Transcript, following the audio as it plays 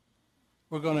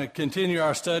We're going to continue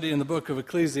our study in the book of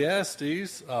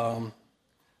Ecclesiastes.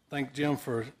 Thank Jim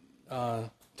for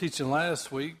teaching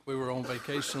last week. We were on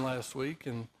vacation last week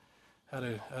and had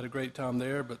a great time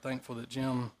there, but thankful that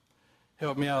Jim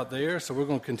helped me out there. So we're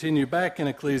going to continue back in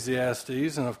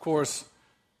Ecclesiastes. And, of course,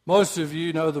 most of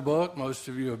you know the book. Most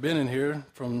of you have been in here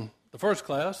from the first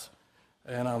class,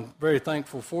 and I'm very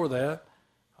thankful for that.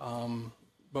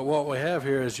 But what we have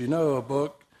here, as you know, a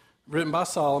book written by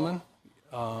Solomon,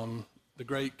 the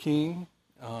great king.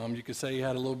 You could say he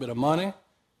had a little bit of money,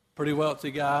 pretty wealthy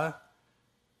guy,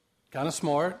 kind of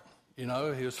smart, he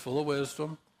was full of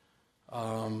wisdom.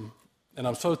 And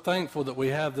I'm so thankful that we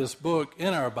have this book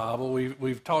in our Bible.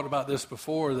 We've talked about this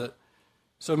before, that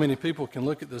so many people can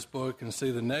look at this book and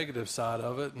see the negative side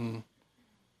of it, and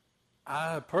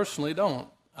I personally don't.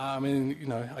 I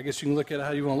mean, I guess you can look at it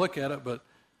how you want to look at it, but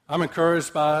I'm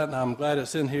encouraged by it, and I'm glad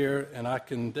it's in here, and I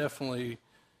can definitely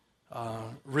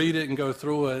read it and go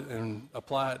through it and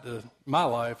apply it to my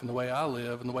life and the way I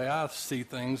live and the way I see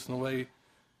things and the way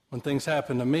when things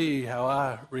happen to me, how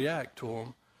I react to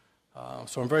them.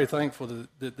 So I'm very thankful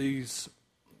that these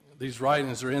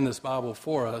writings are in this Bible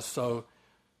for us. So,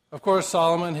 of course,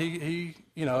 Solomon, he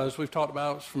as we've talked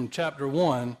about from chapter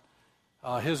 1,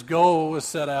 his goal was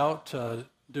set out to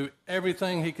do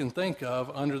everything he can think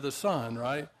of under the sun,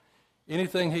 right?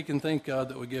 Anything he can think of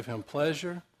that would give him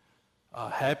pleasure,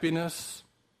 happiness,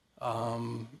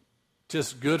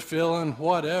 just good feeling,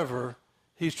 whatever.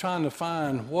 He's trying to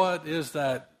find what is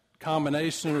that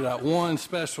combination or that one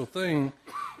special thing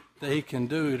that he can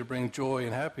do to bring joy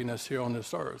and happiness here on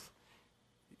this earth,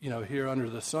 here under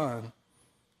the sun.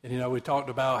 And, we talked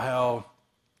about how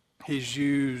he's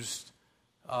used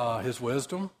his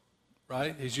wisdom,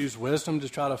 right? He's used wisdom to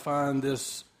try to find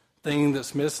this thing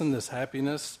that's missing, this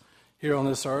happiness here on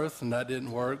this earth, and that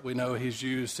didn't work. We know he's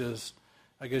used his,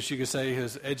 I guess you could say,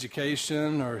 his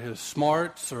education or his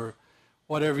smarts or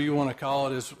whatever you want to call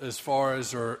it as far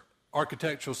as our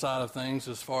architectural side of things,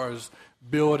 as far as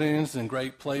buildings and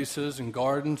great places and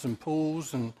gardens and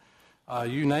pools and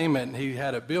you name it, and he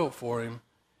had it built for him.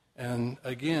 And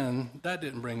again, that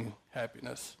didn't bring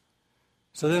happiness.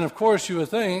 So then, of course, you would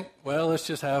think, well, let's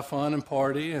just have fun and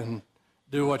party and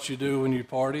do what you do when you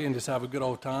party and just have a good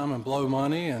old time and blow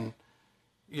money and,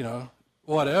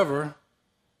 whatever.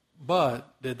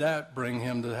 But did that bring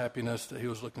him the happiness that he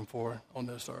was looking for on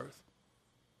this earth?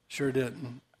 Sure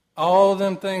didn't. All of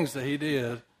them things that he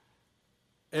did,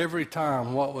 every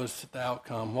time, what was the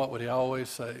outcome? What would he always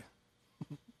say?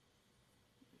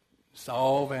 It's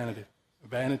all vanity.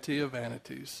 Vanity of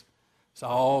vanities. It's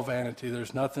all vanity.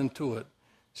 There's nothing to it.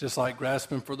 It's just like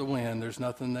grasping for the wind. There's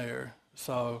nothing there.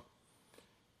 So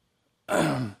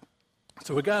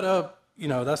we got up,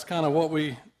 that's kind of what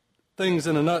things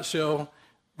in a nutshell,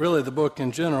 really the book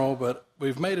in general, but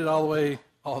we've made it all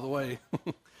the way.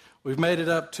 We've made it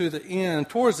up to the end,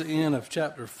 towards the end of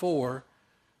chapter 4.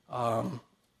 I'm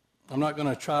not going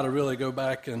to try to really go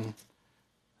back and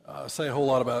say a whole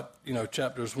lot about,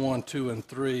 chapters 1, 2, and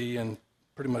 3, and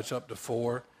pretty much up to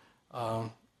 4.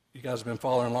 You guys have been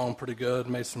following along pretty good,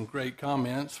 made some great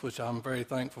comments, which I'm very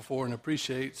thankful for and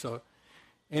appreciate. So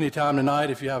anytime tonight,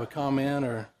 if you have a comment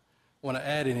or want to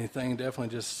add anything,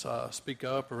 definitely just speak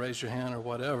up or raise your hand or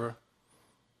whatever.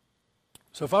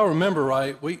 So if I remember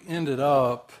right, we ended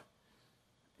up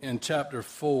in chapter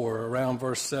 4 around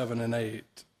verse 7 and 8,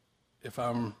 if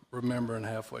I'm remembering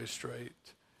halfway straight.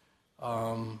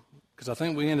 Because I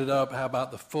think we ended up, how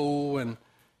about the fool and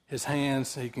his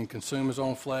hands, he can consume his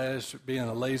own flesh, being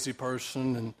a lazy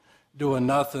person and doing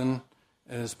nothing,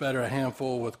 and it's better a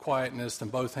handful with quietness than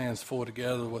both hands full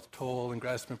together with toil and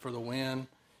grasping for the wind.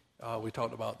 We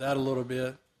talked about that a little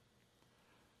bit.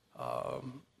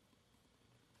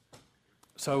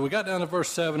 So we got down to verse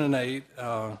 7 and 8,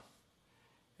 and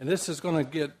this is going to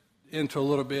get into a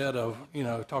little bit of,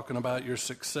 talking about your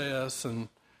success, and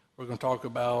we're going to talk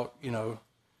about,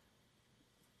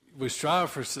 we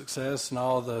strive for success and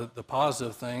all the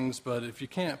positive things, but if you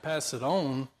can't pass it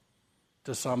on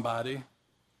to somebody,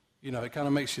 it kind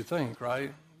of makes you think,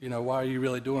 right? Why are you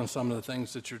really doing some of the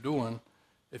things that you're doing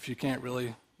if you can't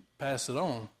really pass it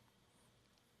on?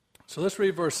 So let's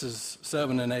read verses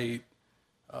 7 and 8,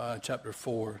 chapter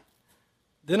 4.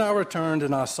 Then I returned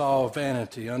and I saw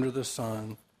vanity under the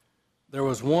sun. There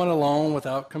was one alone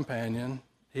without companion.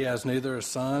 He has neither a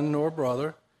son nor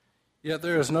brother. Yet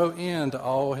there is no end to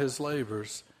all his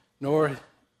labors, nor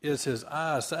is his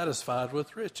eye satisfied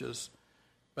with riches.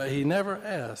 But he never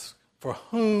asks, for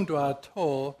whom do I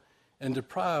toil and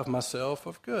deprive myself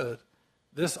of good?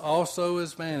 This also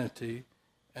is vanity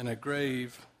and a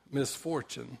grave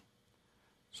misfortune.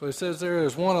 So he says there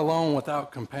is one alone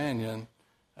without companion.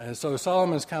 And so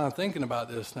Solomon's kind of thinking about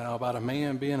this now, about a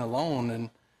man being alone and,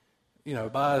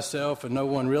 by himself and no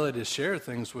one really to share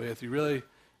things with. You really,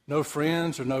 no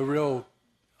friends or no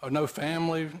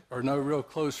family or no real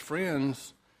close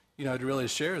friends, to really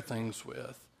share things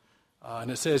with. And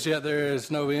it says, yet there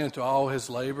is no end to all his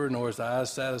labor, nor his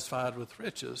eyes satisfied with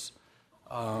riches.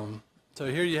 So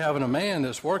here you have a man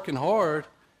that's working hard,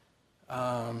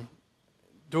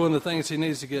 doing the things he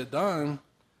needs to get done,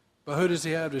 but who does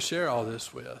he have to share all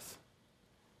this with?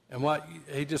 And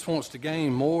he just wants to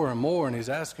gain more and more, and he's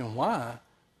asking why.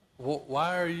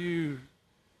 Why are you,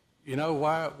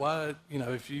 why,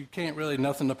 if you can't really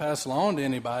nothing to pass along to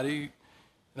anybody,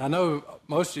 and I know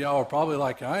most of y'all are probably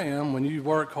like I am, when you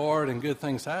work hard and good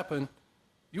things happen,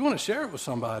 you want to share it with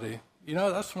somebody.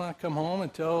 That's when I come home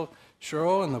and tell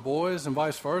Cheryl and the boys and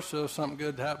vice versa if something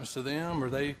good happens to them or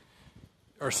they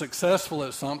are successful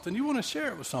at something, you want to share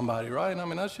it with somebody, right? I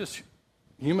mean, that's just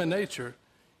human nature.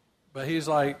 But he's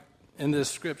like, in this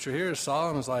scripture here,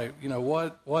 Solomon's like,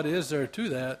 what is there to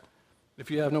that if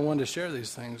you have no one to share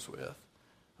these things with?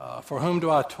 For whom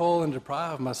do I toil and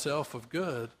deprive myself of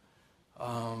good?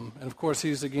 And of course,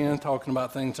 he's again talking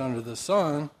about things under the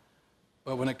sun.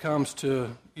 But when it comes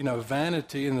to,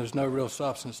 vanity and there's no real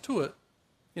substance to it,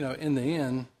 in the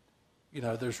end,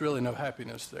 there's really no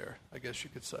happiness there, I guess you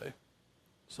could say.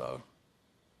 So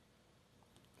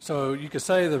you could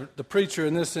say the preacher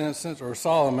in this instance, or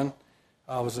Solomon,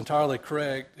 was entirely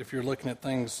correct if you're looking at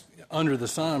things under the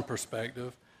sun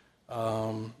perspective.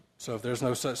 So if there's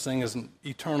no such thing as an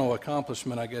eternal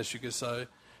accomplishment, I guess you could say,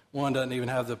 one doesn't even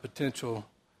have the potential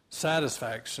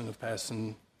satisfaction of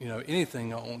passing,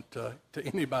 anything on to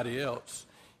anybody else.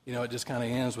 It just kind of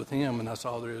ends with him, and that's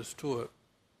all there is to it.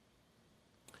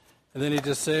 And then he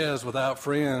just says, without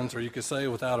friends, or you could say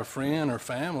without a friend or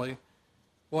family,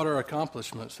 what are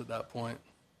accomplishments at that point?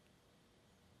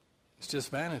 It's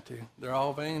just vanity. They're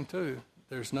all vain too.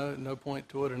 There's no point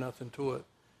to it or nothing to it.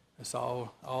 It's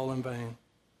all in vain.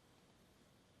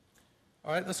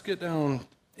 All right, let's get down.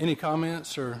 Any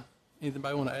comments or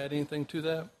anybody want to add anything to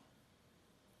that?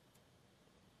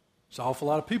 There's an awful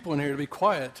lot of people in here to be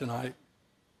quiet tonight.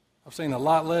 I've seen a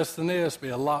lot less than this be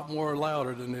a lot more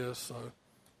louder than this, so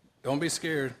don't be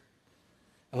scared.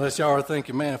 Unless y'all are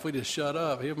thinking, man, if we just shut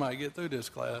up, he might get through this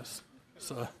class.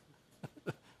 So,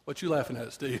 what you laughing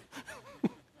at, Steve?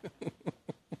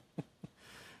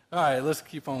 All right, let's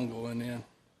keep on going then.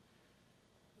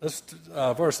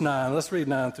 Verse 9, let's read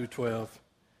 9 through 12.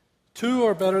 2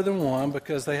 are better than one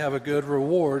because they have a good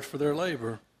reward for their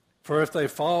labor. For if they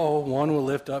fall, one will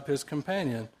lift up his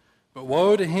companion. But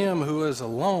woe to him who is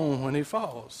alone when he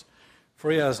falls,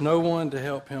 for he has no one to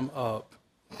help him up.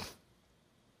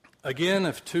 Again,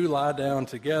 if 2 lie down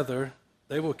together,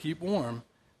 they will keep warm.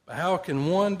 But how can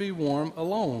one be warm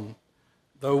alone?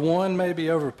 Though one may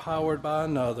be overpowered by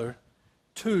another,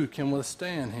 2 can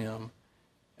withstand him.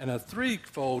 And a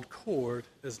threefold cord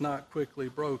is not quickly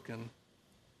broken.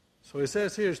 So he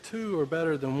says here 2 are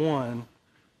better than one.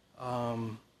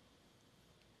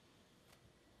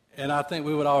 And I think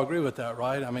we would all agree with that,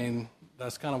 right? I mean,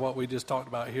 that's kind of what we just talked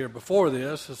about here before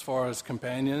this, as far as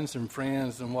companions and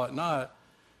friends and whatnot.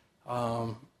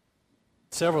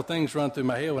 Several things run through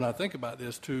my head when I think about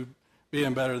this, 2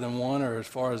 being better than one, or as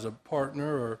far as a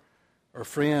partner or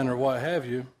friend or what have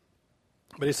you.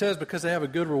 But he says because they have a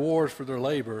good reward for their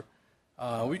labor,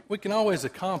 we can always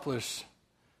accomplish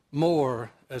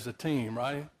more as a team,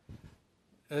 right?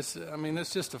 It's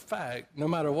just a fact. No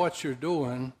matter what you're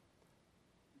doing,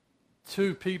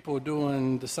 2 people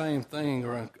doing the same thing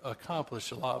or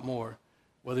accomplish a lot more.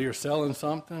 Whether you're selling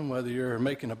something, whether you're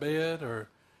making a bed, or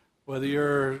whether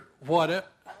you're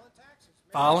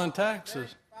filing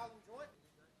taxes.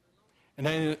 And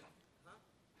then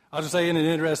I'll just say, isn't it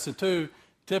interesting too?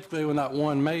 Typically, when that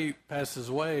one mate passes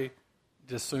away,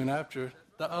 just soon after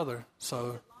the other.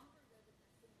 So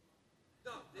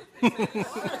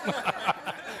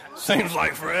seems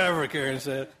like forever, Karen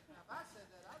said.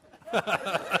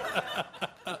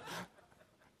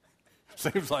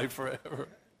 Seems like forever.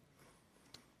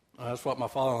 That's what my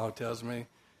father-in-law tells me.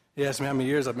 He asked me how many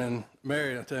years I've been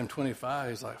married. I tell him 25.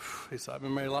 He said, I've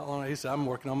been married a lot longer. He said, I'm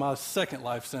working on my second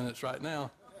life sentence right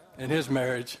now in his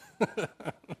marriage. I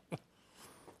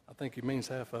think he means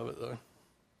half of it, though.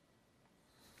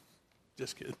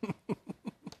 Just kidding.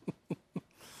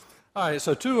 All right,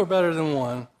 so 2 are better than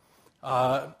one.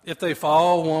 If they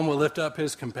fall, one will lift up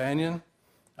his companion.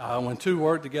 When 2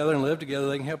 work together and live together,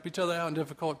 they can help each other out in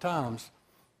difficult times.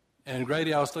 And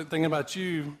Grady, I was thinking about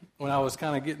you when I was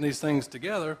kind of getting these things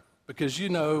together, because you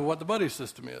know what the buddy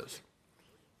system is.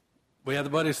 We have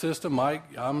the buddy system. Mike,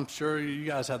 I'm sure you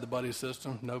guys have the buddy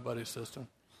system. No buddy system.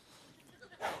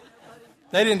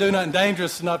 They didn't do nothing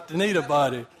dangerous enough to need a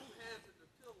buddy.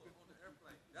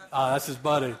 That's his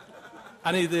buddy.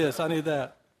 I need this, I need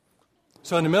that.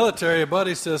 So in the military, a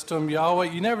buddy system,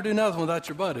 you never do nothing without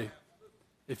your buddy.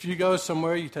 If you go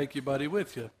somewhere, you take your buddy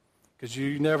with you. Because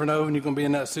you never know when you're going to be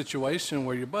in that situation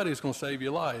where your buddy's going to save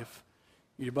your life.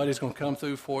 Your buddy's going to come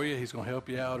through for you. He's going to help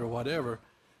you out or whatever.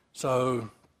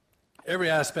 So every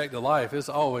aspect of life, it's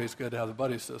always good to have the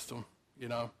buddy system.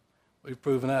 We've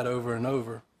proven that over and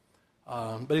over.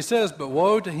 But he says, but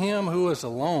woe to him who is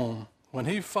alone when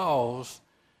he falls,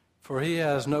 for he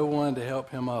has no one to help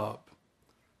him up.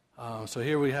 So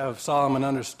here we have Solomon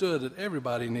understood that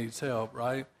everybody needs help,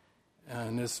 right?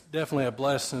 And it's definitely a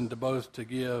blessing to both to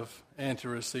give and to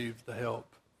receive the help.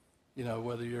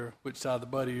 Whether which side of the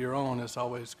buddy you're on, it's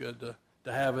always good to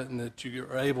have it and that you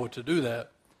are able to do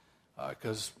that.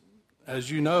 Because as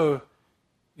you know,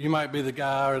 you might be the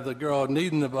guy or the girl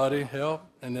needing the buddy help,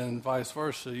 and then vice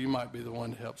versa, you might be the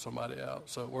one to help somebody out.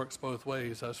 So it works both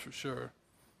ways, that's for sure.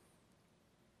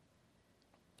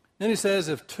 Then he says,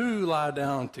 if two lie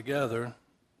down together,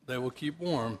 they will keep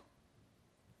warm.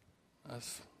 That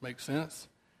makes sense.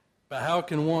 But how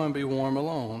can one be warm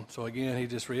alone? So again, he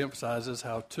just reemphasizes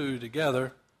how two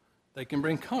together, they can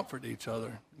bring comfort to each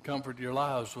other, comfort your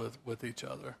lives with each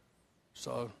other.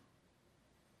 So,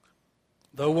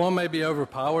 though one may be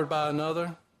overpowered by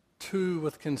another,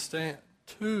 two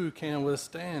can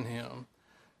withstand him.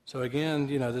 So again,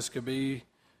 this could be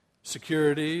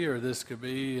security, or this could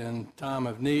be in time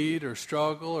of need or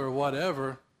struggle or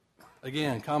whatever.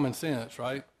 Again, common sense,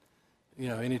 right?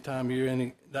 Anytime you're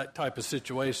in that type of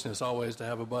situation, it's always to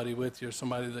have a buddy with you, or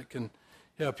somebody that can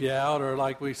help you out, or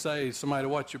like we say, somebody to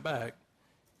watch your back.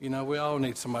 We all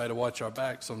need somebody to watch our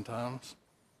back sometimes.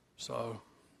 So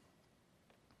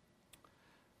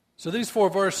these 4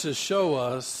 verses show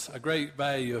us a great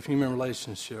value of human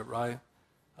relationship, right?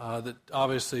 That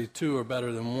obviously 2 are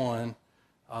better than 1.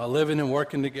 Living and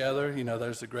working together,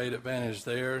 there's a great advantage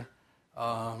there.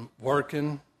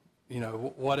 Working,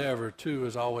 whatever, 2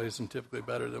 is always and typically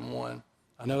better than 1.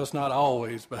 I know it's not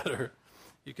always better.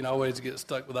 You can always get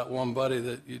stuck with that one buddy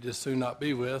that you just soon not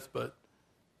be with, but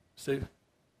see?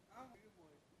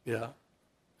 Yeah.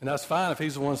 And that's fine if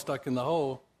he's the one stuck in the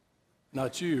hole,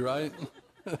 not you, right?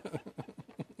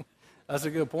 That's a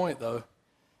good point, though.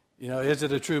 Is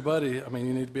it a true buddy? I mean,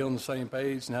 you need to be on the same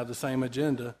page and have the same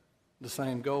agenda, the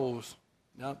same goals.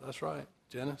 Yeah, that's right.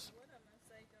 Janice?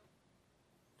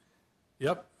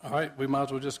 Yep. All right. We might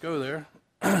as well just go there.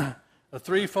 A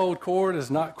threefold cord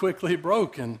is not quickly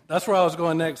broken. That's where I was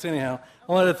going next anyhow.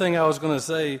 Only other thing I was going to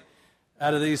say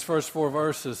out of these first 4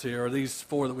 verses here, or these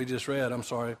 4 that we just read,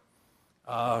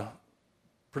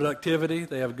 productivity,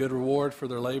 they have a good reward for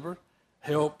their labor.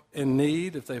 Help in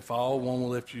need, if they fall, one will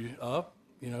lift you up,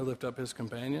 lift up his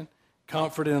companion.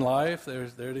 Comfort in life, they're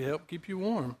there to help keep you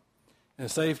warm. And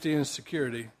safety and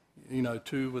security,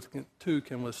 2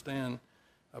 can withstand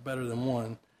better than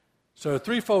 1. So a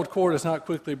threefold cord is not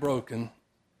quickly broken.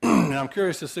 And I'm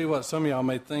curious to see what some of y'all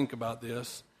may think about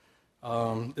this.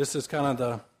 This is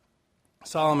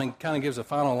Solomon kind of gives a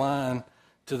final line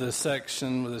to this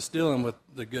section that's dealing with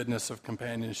the goodness of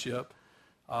companionship.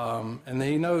 And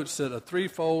he notes that a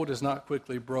threefold is not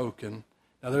quickly broken.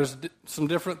 Now there's some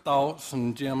different thoughts,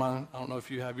 and Jim, I don't know if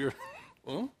you have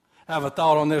have a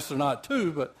thought on this or not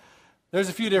too, but there's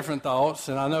a few different thoughts,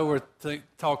 and I know we're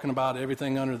talking about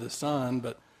everything under the sun,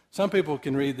 but some people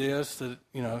can read this,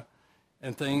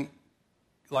 and think,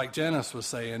 like Janice was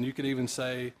saying, you could even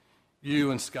say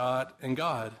you and Scott and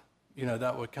God.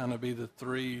 That would kind of be the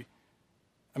 3.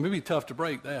 I mean, it'd be tough to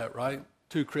break that, right?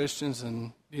 2 Christians,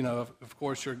 and, of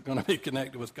course you're going to be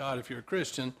connected with God if you're a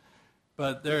Christian,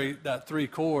 but that 3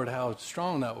 cord, how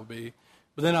strong that would be.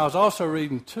 But then I was also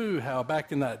reading, too, how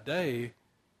back in that day,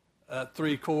 that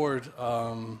 3 cord,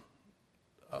 the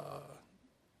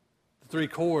 3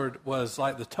 cord was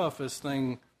like the toughest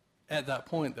thing at that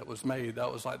point that was made.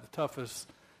 That was like the toughest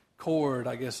cord,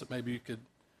 I guess, that maybe you could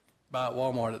buy at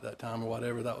Walmart at that time or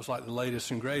whatever. That was like the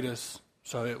latest and greatest,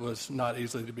 so it was not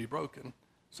easily to be broken.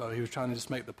 So he was trying to just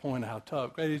make the point of how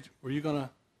tough. Grady, were you going to?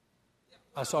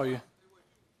 I saw you.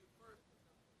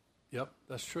 Yep,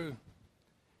 that's true.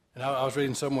 And I was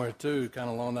reading somewhere, too, kind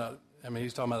of along that. I mean,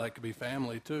 he's talking about that could be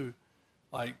family, too.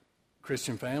 Like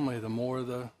Christian family, the more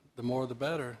the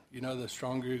better. The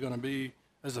stronger you're going to be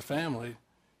as a family.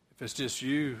 If it's just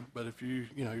you, but if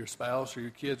your spouse or your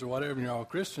kids or whatever, and you're all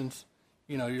Christians,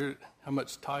 you're how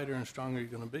much tighter and stronger you're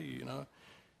going to be, Another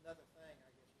thing, I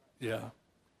guess. Right? Yeah.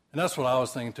 And that's what I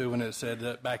was thinking, too, when it said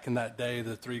that back in that day,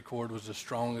 the 3 cord was the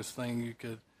strongest thing you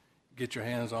could get your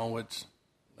hands on, which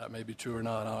that may be true or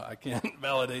not. I can't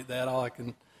validate that. All I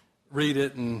can read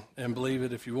it and believe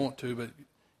it if you want to, but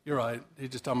you're right. He's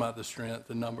just talking about the strength,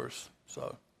 the numbers.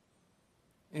 So,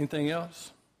 anything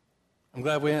else? I'm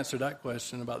glad we answered that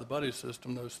question about the buddy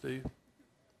system, though, Steve.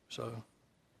 So,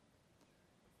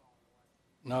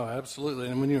 no, absolutely.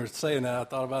 And when you were saying that, I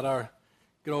thought about our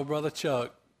good old brother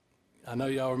Chuck. I know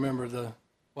y'all remember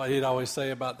what he'd always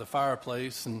say about the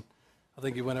fireplace, and I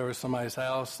think he went over to somebody's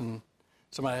house and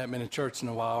somebody hadn't been in church in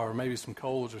a while, or maybe some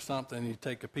coals or something. You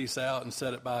take a piece out and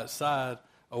set it by its side,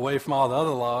 away from all the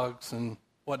other logs, and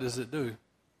what does it do?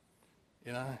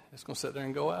 You know, it's going to sit there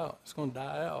and go out. It's going to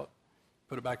die out.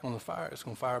 Put it back on the fire. It's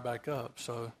going to fire back up.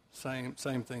 So same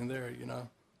thing there. You know,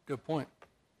 good point.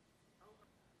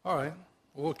 All right,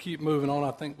 we'll keep moving on.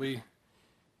 I think we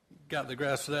got the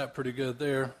grasp of that pretty good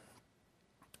there.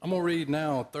 I'm going to read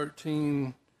now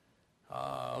 13.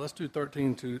 Let's do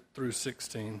 13 through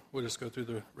 16. We'll just go through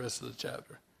the rest of the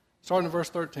chapter. Starting in verse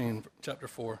 13, chapter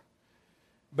 4.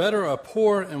 Better a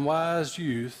poor and wise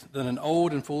youth than an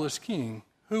old and foolish king,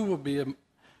 who will be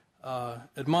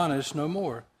admonished no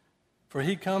more. For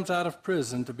he comes out of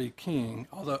prison to be king,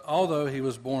 although he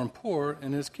was born poor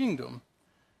in his kingdom.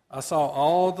 I saw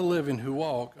all the living who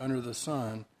walk under the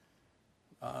sun.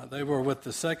 They were with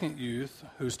the second youth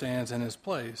who stands in his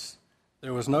place.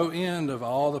 There was no end of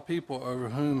all the people over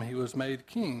whom he was made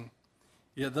king.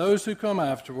 Yet those who come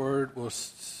afterward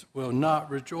will not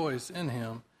rejoice in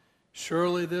him.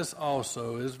 Surely this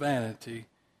also is vanity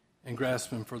and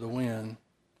grasping for the wind.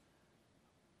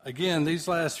 Again, these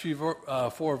last few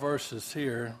 4 verses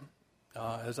here,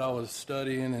 as I was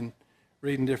studying and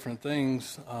reading different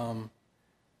things,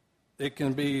 it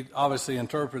can be obviously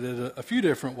interpreted a few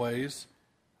different ways,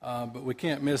 but we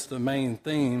can't miss the main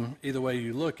theme either way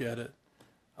you look at it.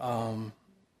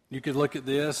 You could look at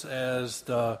this as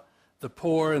the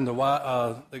poor and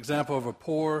the example of a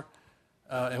poor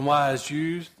and wise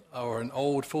youth, or an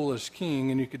old foolish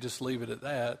king, and you could just leave it at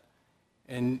that.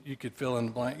 And you could fill in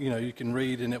the blank, you can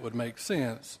read and it would make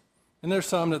sense. And there's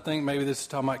some that think maybe this is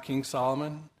talking about King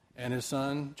Solomon and his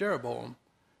son Jeroboam.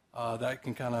 That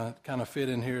can kind of fit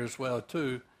in here as well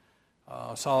too.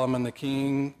 Solomon the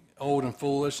king, old and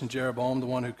foolish, and Jeroboam the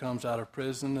one who comes out of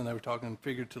prison, and they were talking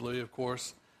figuratively, of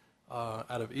course,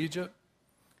 out of Egypt.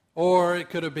 Or it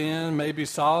could have been maybe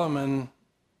Solomon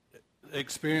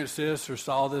experienced this or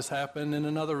saw this happen in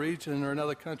another region or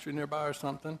another country nearby or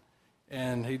something,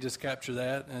 and he just captured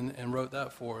that and wrote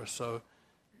that for us. So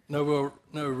no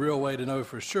real way to know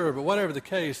for sure, but whatever the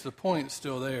case, the point's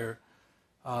still there.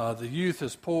 The youth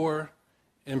is poor,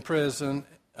 in prison,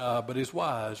 but he's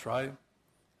wise, right?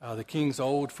 The king's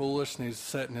old, foolish, and he's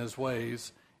set in his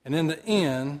ways. And in the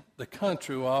end, the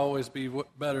country will always be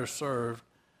better served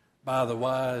by the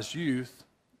wise youth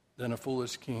than a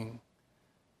foolish king.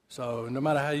 So no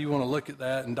matter how you want to look at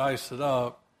that and dice it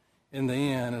up, in the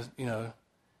end,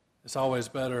 it's always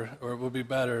better, or it will be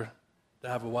better to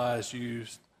have a wise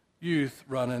youth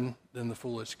running than the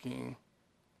foolish king.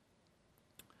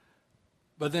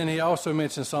 But then he also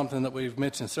mentions something that we've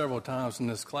mentioned several times in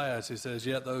this class. He says,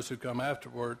 yet those who come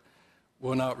afterward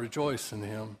will not rejoice in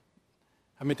him.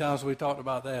 How many times have we talked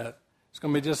about that? It's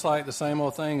going to be just like the same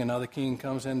old thing. Another king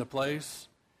comes into place.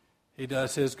 He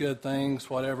does his good things,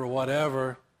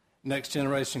 whatever. Next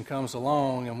generation comes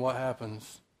along, and what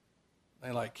happens?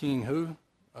 They like, king who?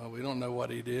 We don't know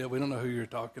what he did. We don't know who you're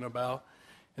talking about.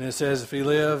 And it says if he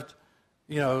lived,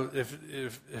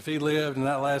 if he lived and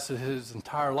that lasted his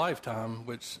entire lifetime,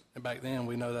 which back then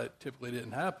we know that typically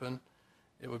didn't happen,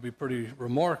 it would be pretty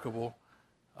remarkable.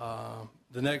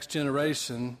 The next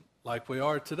generation, like we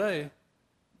are today,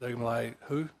 they're going to be like,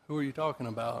 who are you talking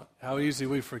about? How easy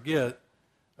we forget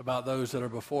about those that are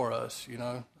before us,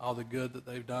 all the good that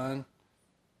they've done.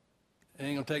 It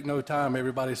ain't going to take no time.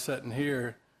 Everybody's sitting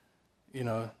here,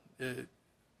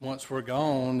 once we're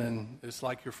gone, and it's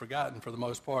like you're forgotten for the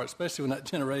most part, especially when that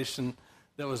generation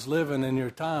that was living in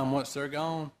your time, once they're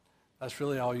gone, that's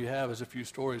really all you have is a few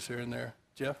stories here and there.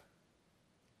 Jeff?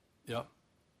 Yep.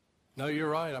 No, you're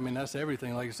right. I mean, that's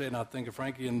everything. Like I said, and I think of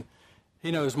Frankie, and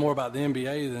he knows more about the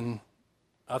NBA than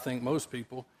I think most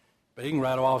people. But he can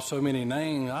rattle off so many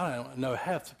names. I don't know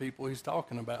half the people he's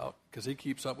talking about because he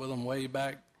keeps up with them way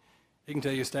back. He can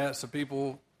tell you stats of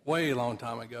people way a long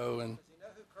time ago. And Does he know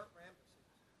who Kurt Rambis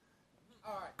is?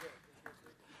 All right, good.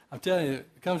 I'm telling you,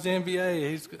 it comes to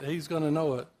NBA, he's going to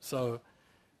know it. So,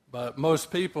 but most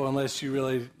people, unless you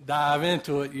really dive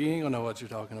into it, you ain't going to know what you're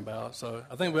talking about. So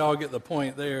I think we all get the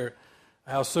point there,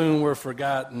 how soon we're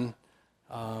forgotten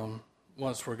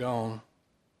once we're gone.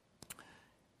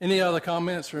 Any other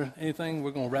comments or anything?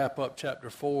 We're going to wrap up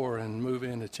chapter 4 and move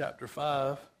into chapter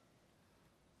 5.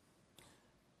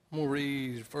 I'm going to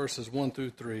read verses 1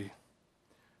 through 3.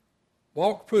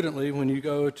 walk prudently when you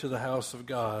go to the house of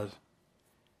God,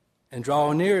 and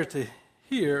draw near to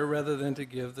hear rather than to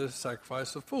give the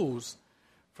sacrifice of fools,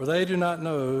 for they do not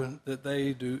know that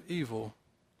they do evil.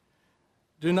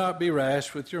 Do not be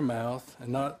rash with your mouth,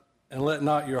 and let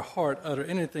not your heart utter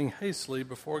anything hastily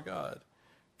before God.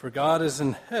 For God is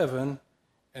in heaven,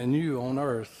 and you on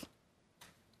earth.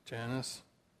 Janice.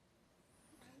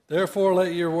 Therefore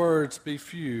let your words be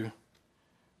few,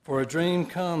 for a dream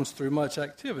comes through much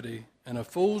activity, and a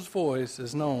fool's voice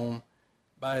is known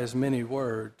by his many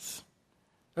words.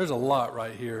 There's a lot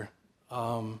right here,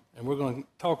 and we're going to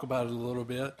talk about it a little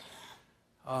bit.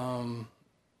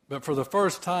 But for the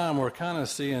first time, we're kind of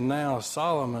seeing now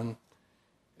Solomon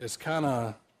is kind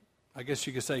of, I guess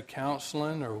you could say,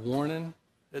 counseling or warning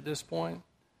at this point.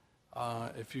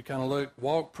 If you kind of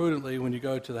walk prudently when you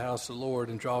go to the house of the Lord,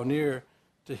 and draw near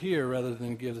to hear rather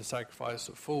than give the sacrifice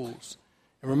of fools.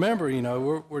 And remember,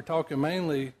 we're talking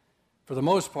mainly, for the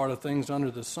most part, of things under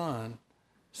the sun.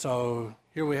 So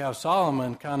here we have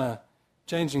Solomon kind of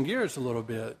changing gears a little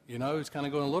bit. He's kind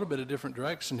of going a little bit of different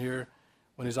direction here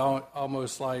when he's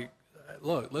almost like,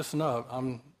 look, listen up.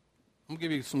 I'm gonna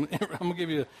give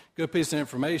you a good piece of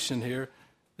information here.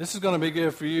 This is going to be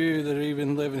good for you that are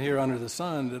even living here under the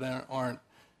sun that aren't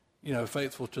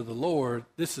faithful to the Lord.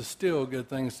 This is still good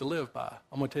things to live by.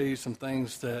 I'm going to tell you some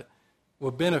things that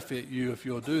will benefit you if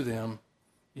you'll do them,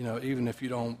 even if you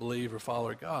don't believe or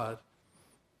follow God.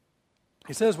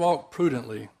 He says walk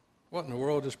prudently. What in the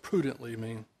world does prudently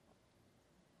mean?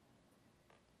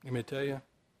 Let me tell you.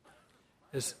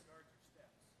 It's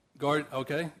guard.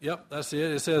 Okay, yep, that's it.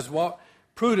 It says walk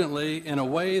prudently in a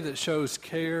way that shows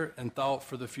care and thought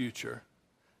for the future.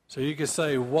 So you could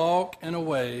say walk in a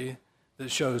way that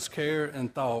shows care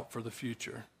and thought for the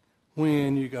future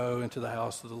when you go into the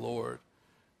house of the Lord.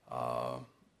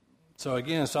 So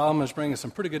again, Solomon's bringing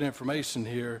some pretty good information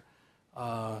here,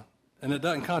 and it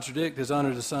doesn't contradict his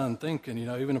under the sun thinking.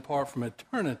 Even apart from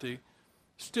eternity,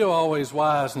 still always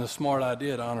wise and a smart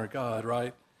idea to honor God,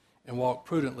 right? And walk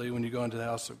prudently when you go into the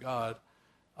house of God.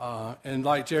 And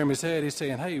like Jeremy said, he's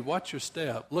saying, hey, watch your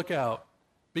step. Look out.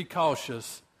 Be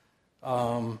cautious.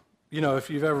 If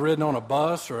you've ever ridden on a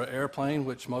bus or an airplane,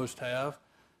 which most have,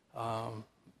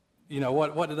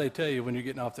 what do they tell you when you're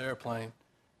getting off the airplane?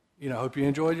 Hope you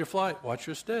enjoyed your flight. Watch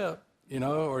your step.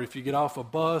 Or if you get off a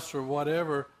bus or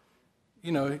whatever,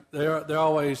 they're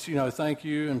always, thank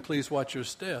you and please watch your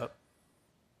step.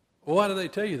 Well, why do they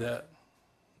tell you that?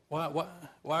 Why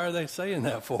are they saying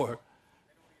that for?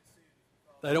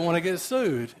 They don't want to get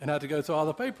sued and have to go through all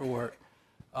the paperwork.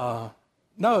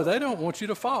 No, they don't want you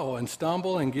to fall and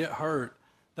stumble and get hurt.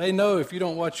 They know if you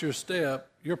don't watch your step,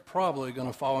 you're probably going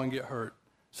to fall and get hurt.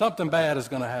 Something bad is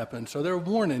going to happen. So they're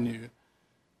warning you,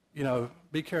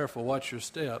 be careful, watch your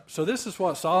step. So this is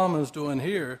what Solomon's doing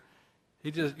here. He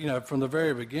just, from the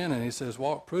very beginning, he says,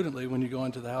 walk prudently when you go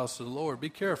into the house of the Lord. Be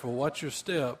careful, watch your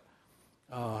step.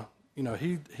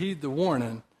 Heed the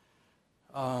warning.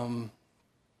 And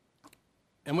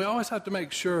we always have to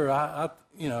make sure,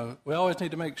 we always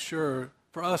need to make sure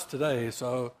for us today.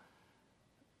 So,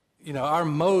 our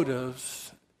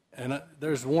motives, and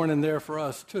there's warning there for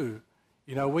us too.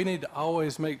 We need to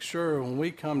always make sure when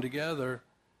we come together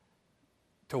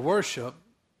to worship,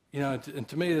 and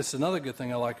to me, this is another good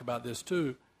thing I like about this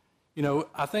too.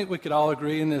 I think we could all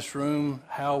agree in this room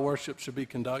how worship should be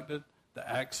conducted, the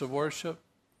acts of worship.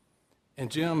 And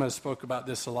Jim has spoke about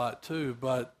this a lot too,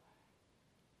 but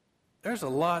there's a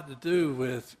lot to do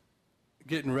with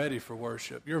getting ready for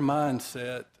worship. Your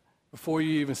mindset, before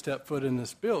you even step foot in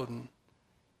this building,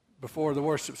 before the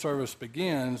worship service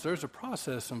begins, there's a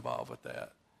process involved with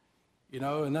that.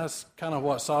 And that's kind of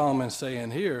what Solomon's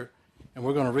saying here. And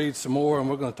we're going to read some more, and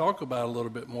we're going to talk about it a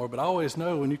little bit more. But I always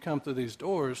know when you come through these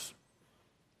doors,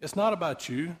 it's not about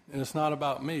you, and it's not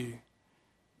about me.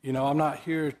 I'm not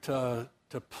here to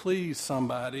please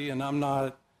somebody, and I'm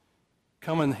not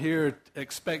coming here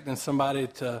expecting somebody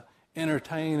to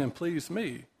entertain and please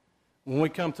me. When we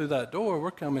come through that door, we're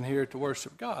coming here to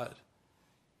worship God,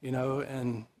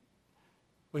 and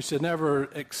we should never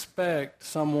expect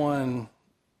someone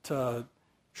to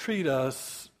treat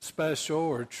us special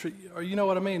or you know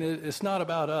what I mean? It's not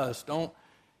about us. Don't,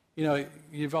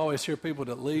 you've always hear people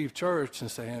that leave church and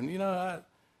saying,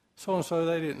 so-and-so,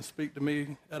 they didn't speak to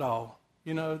me at all.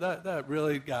 That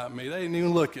really got me. They didn't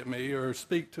even look at me or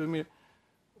speak to me.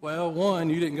 Well, one,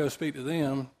 you didn't go speak to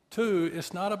them. Two,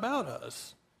 it's not about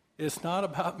us. It's not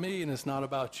about me, and it's not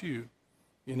about you.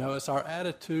 It's our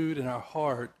attitude and our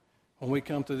heart when we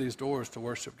come through these doors to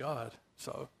worship God.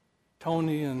 So,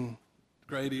 Tony and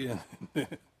Grady and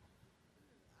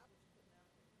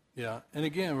yeah. And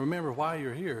again, remember why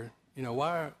you're here. You know,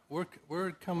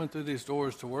 we're coming through these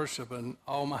doors to worship an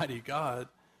almighty God.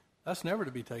 That's never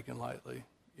to be taken lightly,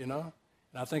 you know.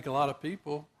 And I think a lot of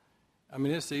people, I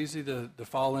mean, it's easy to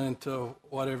fall into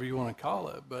whatever you want to call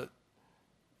it, but,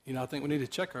 you know, I think we need to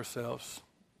check ourselves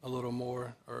a little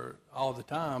more or all the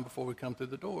time before we come through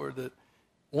the door that,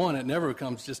 one, it never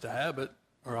becomes just a habit,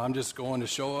 or I'm just going to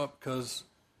show up because,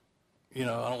 you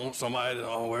know, I don't want somebody to,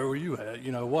 oh, where were you at?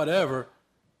 You know, whatever.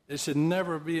 It should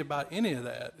never be about any of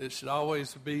that. It should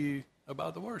always be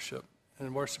about the worship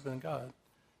and worshiping God.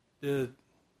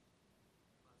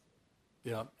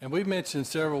 Yeah, and we mentioned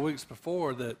several weeks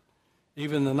before that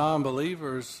even the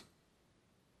non-believers,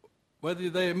 whether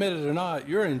they admit it or not,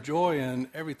 you're enjoying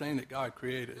everything that God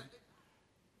created.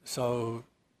 So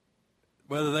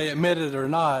whether they admit it or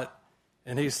not,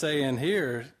 and he's saying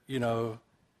here, you know,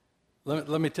 let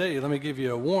me tell you, let me give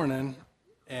you a warning,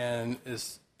 and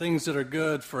it's things that are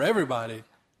good for everybody,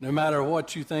 no matter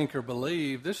what you think or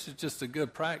believe. This is just a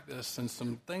good practice and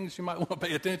some things you might want to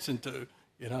pay attention to,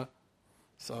 you know.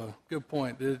 So, good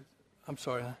point, dude. I'm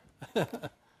sorry.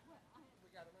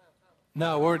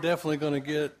 No, we're definitely going to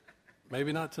get,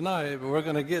 maybe not tonight, but we're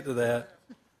going to get to that.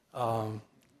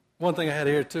 One thing I had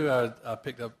here, too, I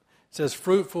picked up. It says,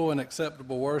 fruitful and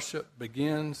acceptable worship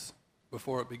begins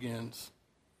before it begins.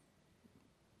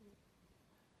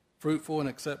 Fruitful and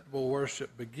acceptable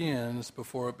worship begins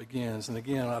before it begins. And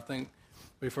again, I think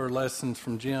we've heard lessons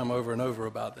from Jim over and over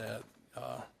about that.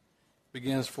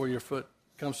 Begins before your foot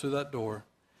comes through that door.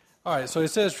 All right, so it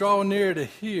says, draw near to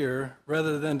hear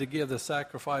rather than to give the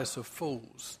sacrifice of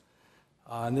fools.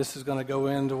 And this is going to go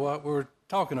into what we're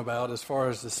talking about as far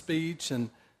as the speech and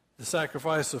the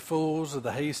sacrifice of fools, or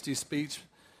the hasty speech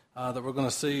that we're going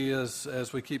to see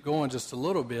as we keep going just a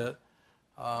little bit.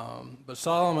 But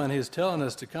Solomon, he's telling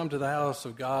us to come to the house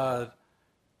of God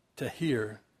to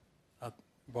hear.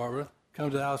 Barbara,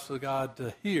 come to the house of God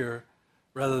to hear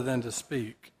rather than to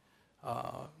speak.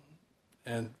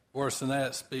 And worse than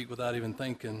that, speak without even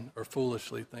thinking or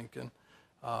foolishly thinking.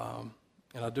 And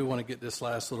I do want to get this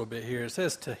last little bit here. It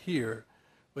says to hear,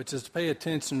 which is to pay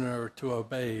attention or to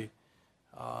obey.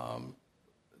 I'll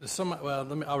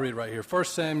read it right here. 1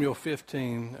 Samuel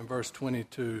 15 and verse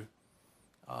 22.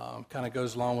 Kind of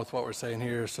goes along with what we're saying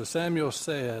here. So Samuel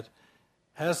said,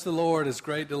 has the Lord his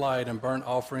great delight in burnt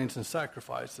offerings and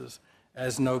sacrifices,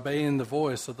 as in obeying the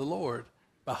voice of the Lord?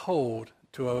 Behold,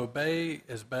 to obey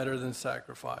is better than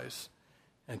sacrifice,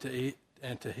 and to eat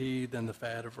and to heed than the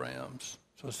fat of rams.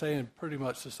 So saying pretty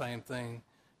much the same thing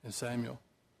in Samuel.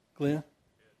 Glenn?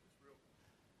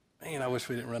 Man, I wish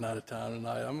we didn't run out of time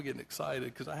tonight. I'm getting excited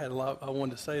because I had a lot I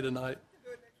wanted to say tonight.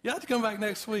 You have to come back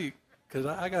next week. Because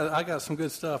I got some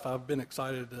good stuff I've been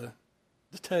excited to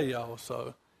tell y'all.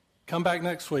 So come back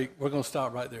next week. We're going to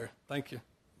stop right there. Thank you.